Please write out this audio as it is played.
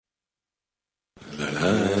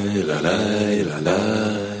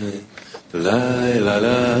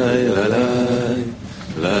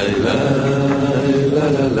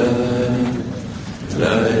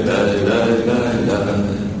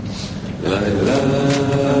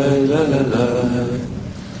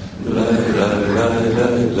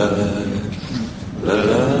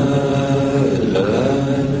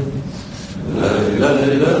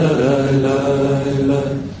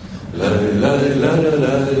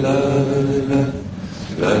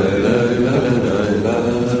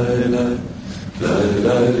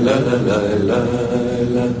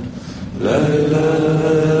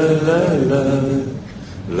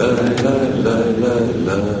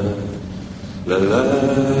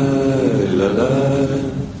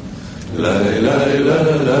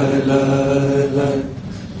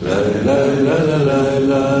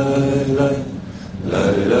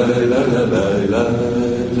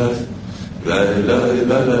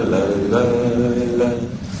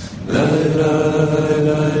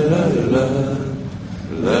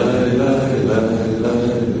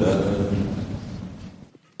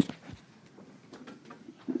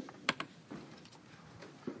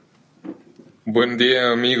Buen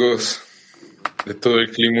día, amigos de todo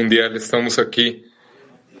el clima mundial. Estamos aquí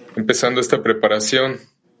empezando esta preparación,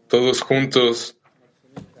 todos juntos,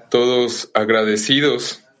 todos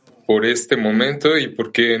agradecidos por este momento y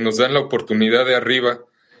porque nos dan la oportunidad de arriba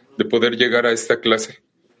de poder llegar a esta clase.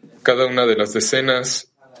 Cada una de las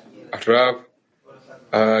decenas, a Rab,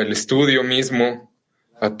 al estudio mismo,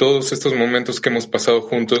 a todos estos momentos que hemos pasado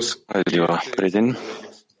juntos.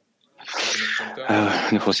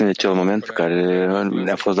 Ne-a fost în acel moment în care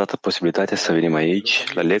ne-a fost dată posibilitatea să venim aici,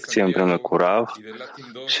 la lecție, împreună cu Rav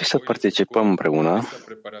și să participăm împreună.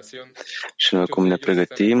 Și noi cum ne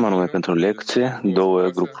pregătim, anume pentru lecție,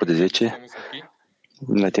 2 grupuri de 10,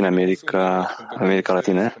 Latin America, America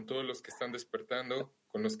Latină,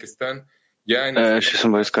 și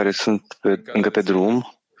sunt băieți care sunt încă pe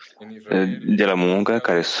drum, de la muncă,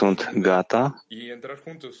 care sunt gata.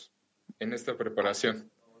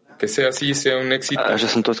 Așa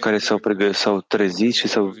sunt toți care s-au trezit și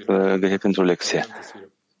s-au găsit pentru lecție.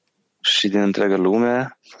 Și din întreaga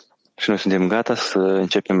lume, și noi suntem gata să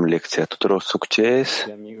începem lecția. Tuturor succes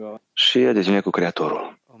și adeziune cu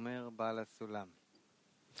Creatorul.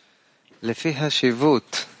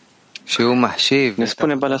 Ne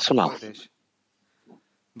spune Bala Sulam.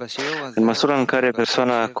 În măsura în care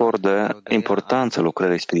persoana acordă importanță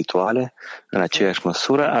lucrării spirituale, în aceeași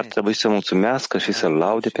măsură ar trebui să mulțumească și să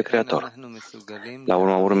laude pe Creator. La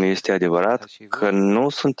urma urmei este adevărat că nu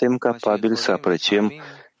suntem capabili să apreciem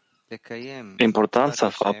importanța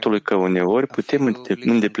faptului că uneori putem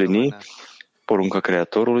îndeplini porunca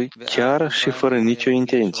Creatorului chiar și fără nicio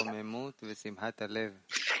intenție.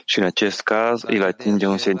 Și în acest caz îl atinge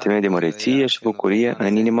un sentiment de măreție și bucurie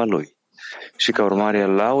în inima lui. Și ca urmare a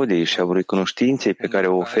laudei și a recunoștinței pe care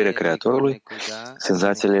o oferă Creatorului,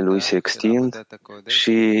 senzațiile lui se extind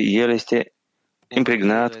și el este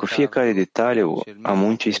impregnat cu fiecare detaliu a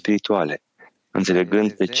muncii spirituale,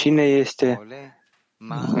 înțelegând pe cine este,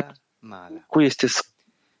 cui este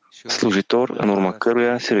slujitor, în urma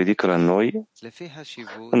căruia se ridică la noi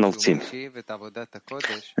înălțimi.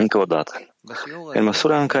 Încă o dată, în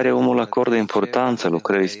măsura în care omul acordă importanță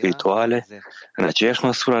lucrării spirituale, în aceeași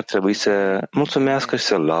măsură ar trebui să mulțumească și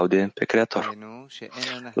să laude pe Creator.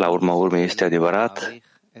 La urma urmei este adevărat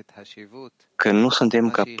că nu suntem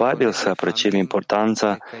capabili să apreciem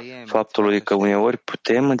importanța faptului că uneori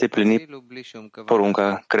putem îndeplini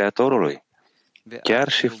porunca Creatorului, chiar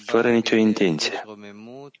și fără nicio intenție.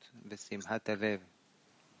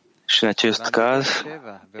 Și în acest caz,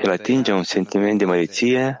 el atinge un sentiment de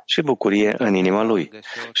măreție și bucurie în inima lui.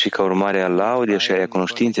 Și ca urmare a laudei și a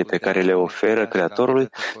recunoștinței pe care le oferă Creatorului,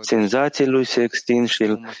 senzațiile lui se extind și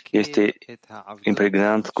el este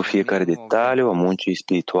impregnat cu fiecare detaliu a muncii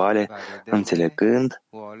spirituale, înțelegând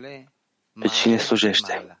pe cine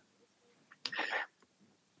slujește,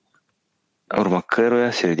 urma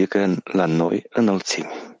căruia se ridică la noi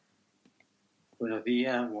înălțimi. Buenos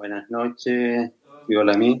días, buenas noches,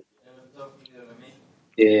 hola a mí.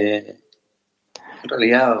 En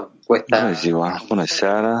realidad cuesta. Bună ziua, bună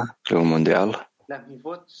seara, Cleul Mondial. Las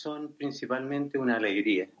mifot son principalmente una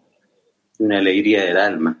alegría del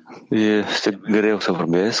alma. Este greu să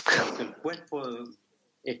vorbesc. El cuerpo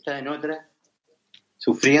está en otra,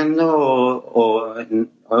 sufriendo o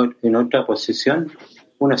en otra posición.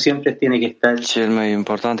 Uno siempre tiene que estar. Cel mai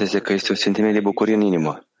important este că este un sentiment de bucurie în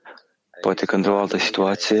inimă. Poate că într-o altă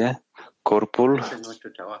situație, corpul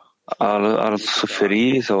ar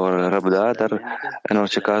suferi sau ar răbda, dar în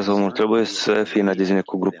orice caz omul trebuie să fie în adeziune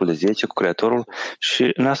cu grupul de 10, cu Creatorul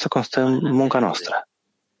și în asta constă munca noastră.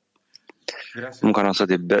 Munca noastră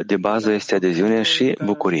de bază este adeziune și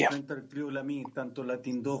bucurie.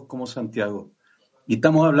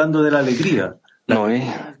 Noi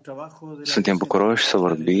suntem bucuroși să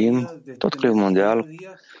vorbim, tot Clubul Mondial,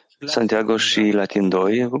 Santiago și Latin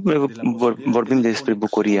 2, vorbim despre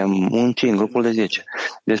bucuria muncii în grupul de 10,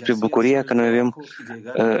 despre bucuria că noi avem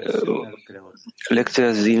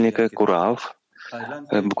lecția zilnică cu Rav,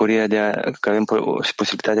 bucuria că avem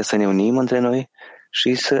posibilitatea să ne unim între noi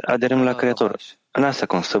și să aderăm la Creator. În asta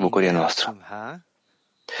constă bucuria noastră.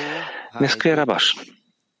 Ne scrie Rabash.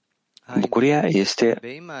 Bucuria este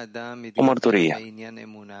o mărturie.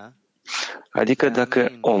 Adică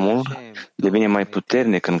dacă omul devine mai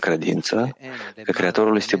puternic în credință, că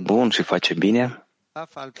Creatorul este bun și face bine,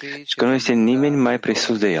 și că nu este nimeni mai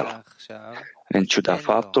presus de el, în ciuda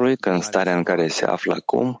faptului că în starea în care se află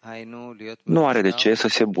acum, nu are de ce să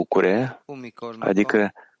se bucure,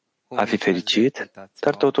 adică a fi fericit,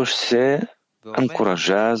 dar totuși se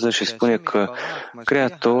încurajează și spune că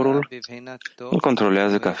Creatorul îl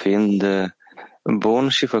controlează ca fiind bun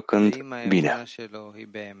și făcând bine.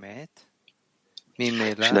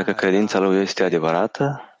 Și dacă credința lui este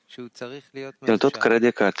adevărată, el tot crede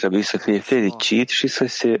că ar trebui să fie fericit și să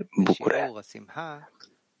se bucure.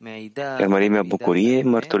 Iar mărimea bucuriei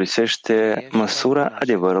mărturisește măsura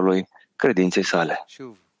adevărului credinței sale.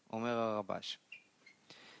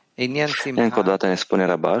 Încă o dată ne spune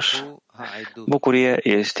Rabash, bucuria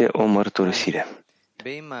este o mărturisire.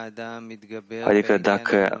 Adică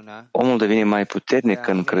dacă omul devine mai puternic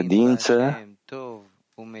în credință,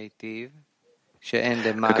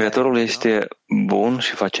 că Creatorul este bun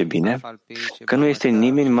și face bine, că nu este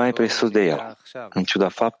nimeni mai presus de el, în ciuda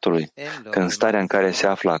faptului că în starea în care se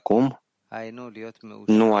află acum,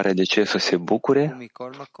 nu are de ce să se bucure,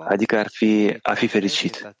 adică a fi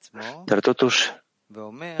fericit. Dar totuși,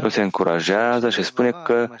 el se încurajează și spune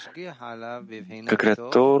că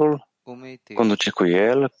Creatorul conduce cu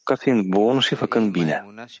el ca fiind bun și făcând bine.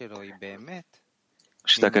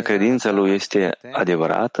 Și dacă credința lui este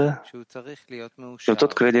adevărată, el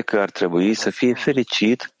tot crede că ar trebui să fie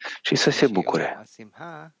fericit și să se bucure.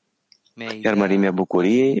 Iar mărimea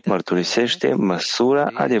bucuriei mărturisește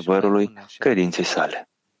măsura adevărului credinței sale.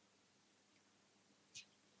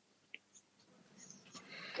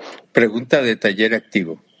 Pregunta de taller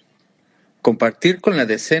activo. Compartir con la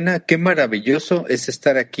decena, qué maravilloso es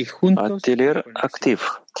estar aquí juntos. Atelier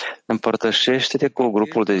activ. Împărtășește-te cu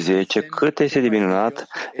grupul de 10 cât este de minunat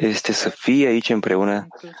este să fii aici împreună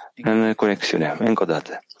în conexiune. Încă o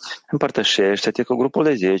dată. Împărtășește-te cu grupul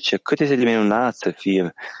de 10 cât este de minunat să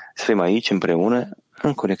fim aici împreună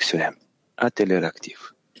în conexiune. Atelier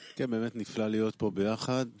activ.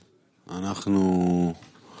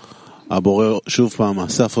 הבורא שוב פעם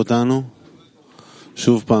אסף אותנו,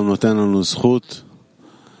 שוב פעם נותן לנו זכות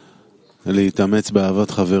להתאמץ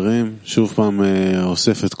באהבת חברים, שוב פעם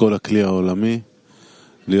אוסף את כל הכלי העולמי,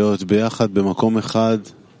 להיות ביחד במקום אחד,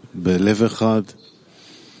 בלב אחד,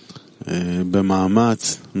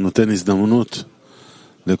 במאמץ, נותן הזדמנות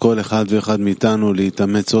לכל אחד ואחד מאיתנו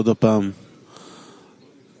להתאמץ עוד הפעם,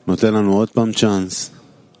 נותן לנו עוד פעם צ'אנס,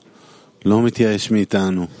 לא מתייאש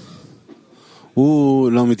מאיתנו.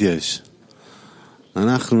 הוא לא מתייאש.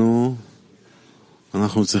 אנחנו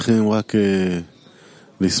צריכים רק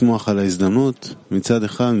לשמוח על ההזדמנות מצד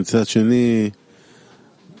אחד, מצד שני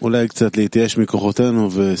אולי קצת להתייאש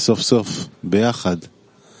מכוחותינו וסוף סוף ביחד.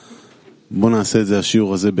 בוא נעשה את זה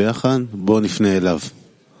השיעור הזה ביחד, בוא נפנה אליו.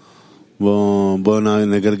 בוא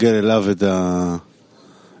נגלגל אליו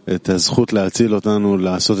את הזכות להציל אותנו,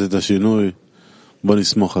 לעשות את השינוי. בוא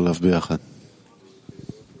נסמוך עליו ביחד.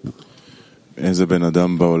 איזה בן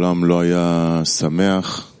אדם בעולם לא היה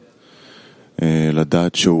שמח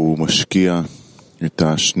לדעת שהוא משקיע את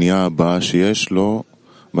השנייה הבאה שיש לו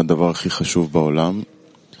בדבר הכי חשוב בעולם,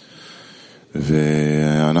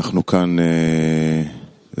 ואנחנו כאן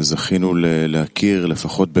זכינו להכיר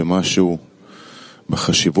לפחות במשהו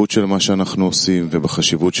בחשיבות של מה שאנחנו עושים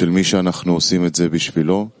ובחשיבות של מי שאנחנו עושים את זה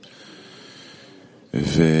בשבילו,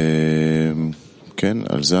 וכן,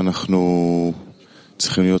 על זה אנחנו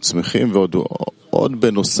צריכים להיות שמחים, ועוד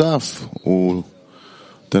בנוסף הוא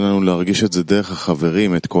נותן לנו להרגיש את זה דרך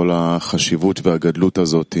החברים, את כל החשיבות והגדלות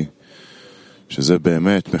הזאת, שזה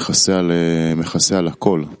באמת מכסה על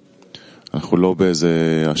הכל. אנחנו לא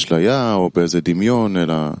באיזה אשליה או באיזה דמיון,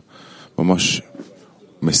 אלא ממש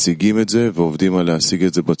משיגים את זה ועובדים על להשיג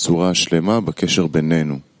את זה בצורה השלמה בקשר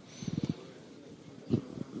בינינו.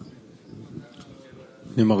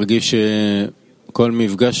 אני מרגיש שכל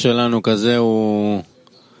מפגש שלנו כזה הוא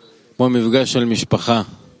כמו מפגש של משפחה.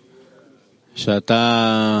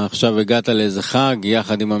 שאתה עכשיו הגעת לאיזה חג,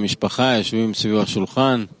 יחד עם המשפחה, יושבים סביב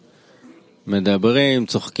השולחן, מדברים,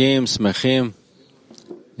 צוחקים, שמחים,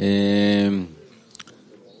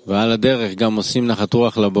 ועל הדרך גם עושים נחת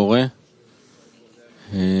רוח לבורא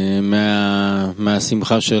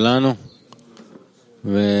מהשמחה שלנו,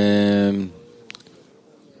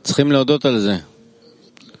 וצריכים להודות על זה.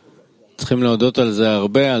 צריכים להודות על זה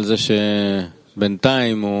הרבה, על זה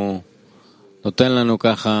שבינתיים הוא נותן לנו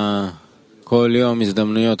ככה כל יום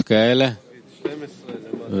הזדמנויות כאלה,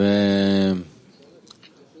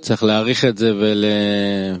 וצריך להעריך את זה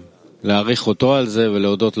ולהעריך אותו על זה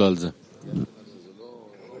ולהודות לו על זה.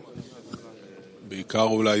 בעיקר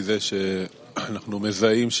אולי זה שאנחנו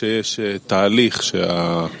מזהים שיש תהליך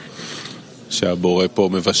שהבורא פה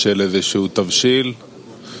מבשל איזשהו תבשיל,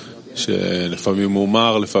 שלפעמים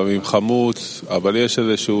מומר, לפעמים חמוץ, אבל יש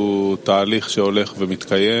איזשהו תהליך שהולך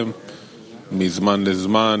ומתקיים מזמן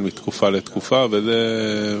לזמן, מתקופה לתקופה,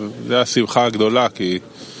 וזה השמחה הגדולה, כי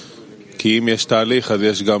אם יש תהליך, אז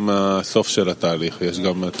יש גם הסוף של התהליך, יש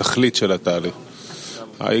גם התכלית של התהליך.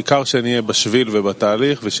 העיקר שנהיה בשביל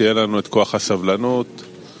ובתהליך, ושיהיה לנו את כוח הסבלנות.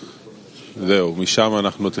 זהו, משם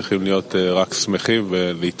אנחנו צריכים להיות רק שמחים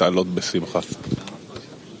ולהתעלות בשמחה.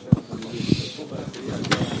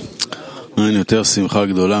 אין יותר שמחה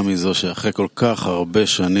גדולה מזו שאחרי כל כך הרבה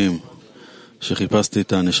שנים שחיפשתי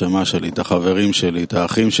את הנשמה שלי, את החברים שלי, את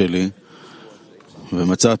האחים שלי,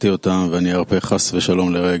 ומצאתי אותם, ואני ארפה חס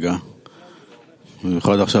ושלום לרגע.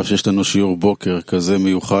 במיוחד עכשיו שיש לנו שיעור בוקר כזה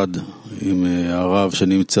מיוחד עם הרב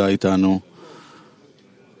שנמצא איתנו,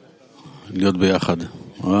 להיות ביחד,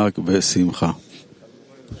 רק בשמחה.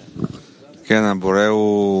 כן, הבורא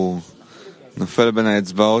הוא נופל בין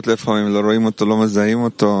האצבעות לפעמים, לא רואים אותו, לא מזהים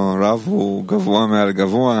אותו, רב הוא גבוה מעל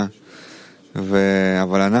גבוה,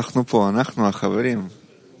 אבל אנחנו פה, אנחנו החברים,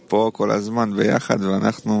 פה כל הזמן ביחד,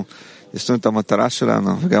 ואנחנו, יש לנו את המטרה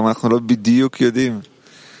שלנו, וגם אנחנו לא בדיוק יודעים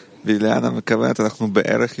לאן המכוונת, אנחנו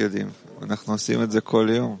בערך יודעים, אנחנו עושים את זה כל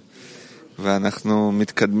יום, ואנחנו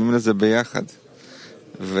מתקדמים לזה ביחד,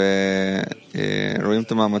 ורואים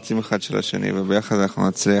את המאמצים אחד של השני, וביחד אנחנו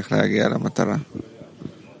נצליח להגיע למטרה.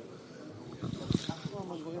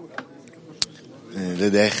 לא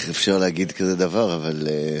יודע איך אפשר להגיד כזה דבר, אבל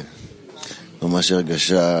ממש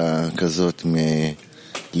הרגשה כזאת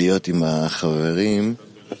מלהיות עם החברים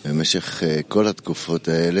במשך כל התקופות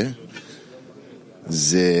האלה.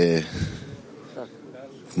 זה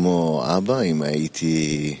כמו אבא, אם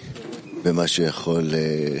הייתי במשהו יכול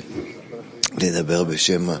לדבר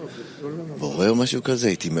בשם הבורא או משהו כזה,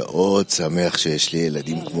 הייתי מאוד שמח שיש לי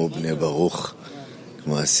ילדים כמו בני ברוך,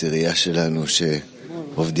 כמו העשירייה שלנו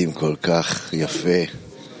שעובדים כל כך יפה,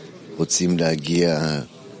 רוצים להגיע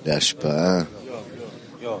להשפעה.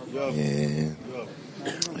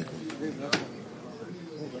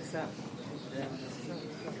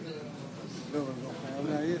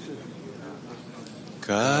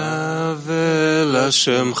 קבל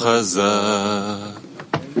השם חזק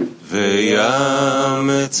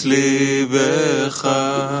ויאמץ ליבך,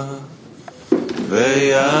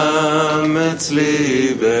 ויאמץ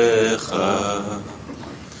ליבך,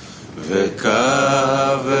 וקבל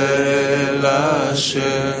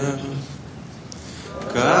השם,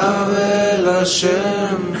 קבל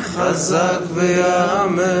השם חזק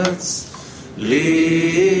ויאמץ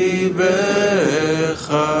ליבך,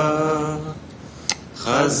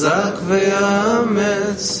 חזק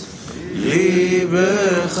ויאמץ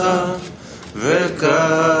ליבך,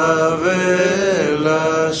 וקבל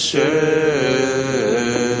השם,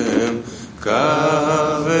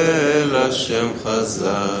 קבל השם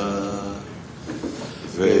חזק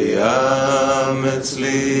ויאמץ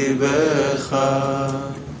ליבך,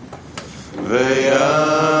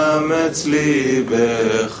 ויאמץ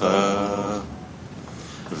ליבך,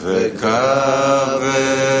 וקבל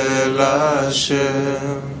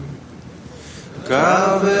השם,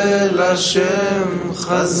 קבל השם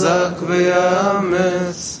חזק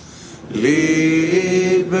ויאמץ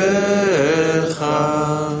ליבך,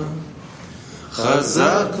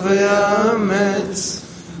 חזק ויאמץ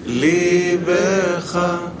ליבך,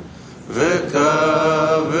 וקבל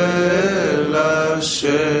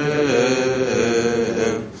השם,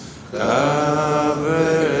 קבל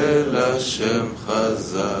השם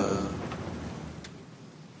חזק.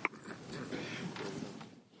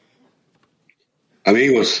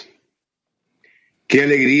 Amigos, qué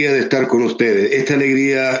alegría de estar con ustedes. Esta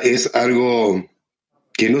alegría es algo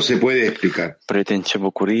que no se puede explicar. Prieteni, ce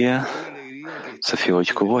bucurie să fiu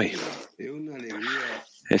aici cu voi.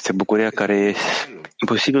 Este bucuria care e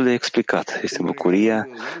imposibil de explicat. Este bucuria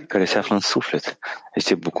care se află în suflet.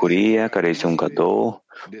 Este bucuria care este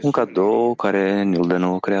un cadou care ne-l dă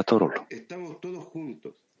nouă Creatorul.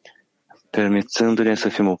 permițându-ne să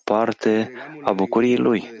fim o parte a bucuriei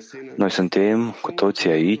Lui. Noi suntem cu toții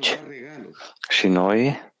aici și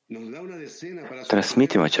noi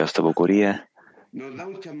transmitem această bucurie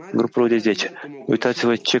grupului de 10.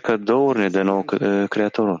 Uitați-vă ce cadouri ne dă nou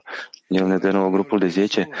Creatorul. El ne dă nou grupul de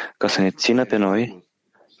 10 ca să ne țină pe noi.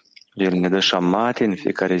 El ne dă șamate în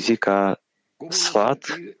fiecare zi ca sfat.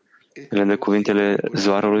 El ne dă cuvintele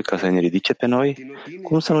zoarului ca să ne ridice pe noi.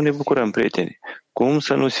 Cum să nu ne bucurăm, prieteni? Cum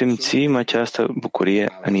să nu simțim această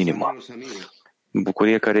bucurie în inimă?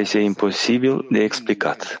 Bucurie care este imposibil de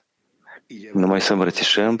explicat. Numai să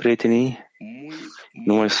îmbrățișăm prietenii,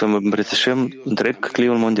 numai să îmbrățișăm întreg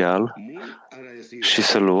cliul mondial și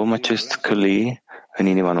să luăm acest cli în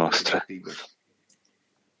inima noastră.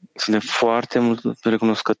 Suntem foarte mult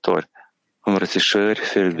recunoscători. Îmbrățișări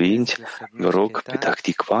fierbinți, vă rog, pe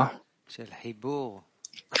Tacticva.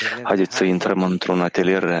 Haideți să intrăm într-un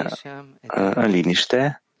atelier în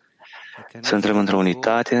liniște, să intrăm într-o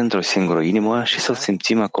unitate, într-o singură inimă și să-L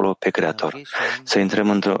simțim acolo pe Creator. Să intrăm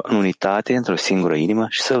în unitate, într-o singură inimă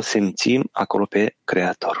și să-L simțim acolo pe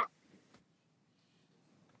Creator.